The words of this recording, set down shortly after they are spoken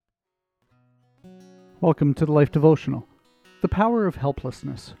Welcome to the Life Devotional, The Power of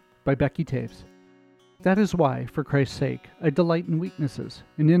Helplessness by Becky Toews. That is why, for Christ's sake, I delight in weaknesses,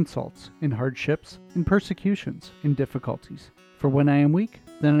 in insults, in hardships, in persecutions, in difficulties. For when I am weak,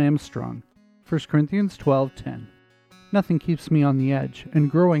 then I am strong. 1 Corinthians 12:10. Nothing keeps me on the edge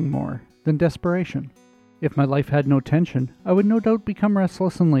and growing more than desperation. If my life had no tension, I would no doubt become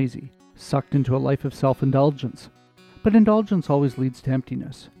restless and lazy, sucked into a life of self-indulgence. But indulgence always leads to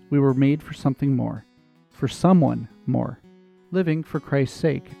emptiness. We were made for something more. For someone more. Living for Christ's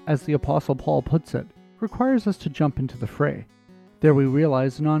sake, as the Apostle Paul puts it, requires us to jump into the fray. There we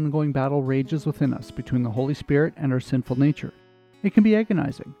realize an ongoing battle rages within us between the Holy Spirit and our sinful nature. It can be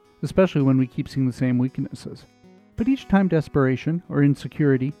agonizing, especially when we keep seeing the same weaknesses. But each time desperation, or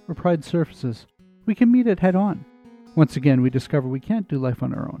insecurity, or pride surfaces, we can meet it head on. Once again, we discover we can't do life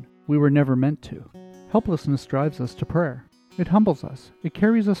on our own. We were never meant to. Helplessness drives us to prayer. It humbles us. It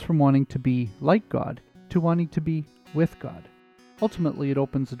carries us from wanting to be like God to wanting to be with God. Ultimately, it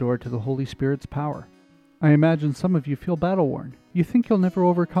opens the door to the Holy Spirit's power. I imagine some of you feel battle-worn. You think you'll never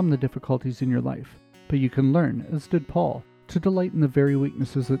overcome the difficulties in your life, but you can learn, as did Paul, to delight in the very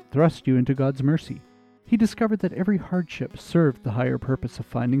weaknesses that thrust you into God's mercy. He discovered that every hardship served the higher purpose of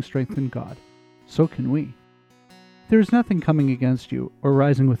finding strength in God. So can we. There is nothing coming against you or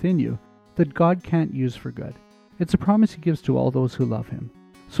rising within you that God can't use for good. It's a promise He gives to all those who love Him.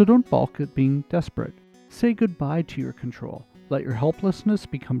 So don't balk at being desperate. Say goodbye to your control. Let your helplessness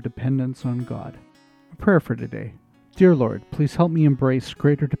become dependence on God. A prayer for today. Dear Lord, please help me embrace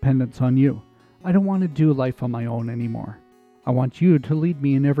greater dependence on You. I don't want to do life on my own anymore. I want You to lead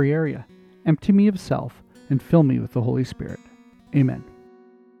me in every area. Empty me of self and fill me with the Holy Spirit. Amen.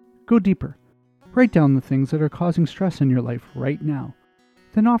 Go deeper. Write down the things that are causing stress in your life right now.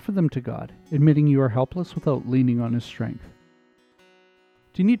 Then offer them to God, admitting you are helpless without leaning on His strength.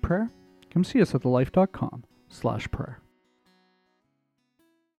 Do you need prayer? Come see us at thelife.com/prayer.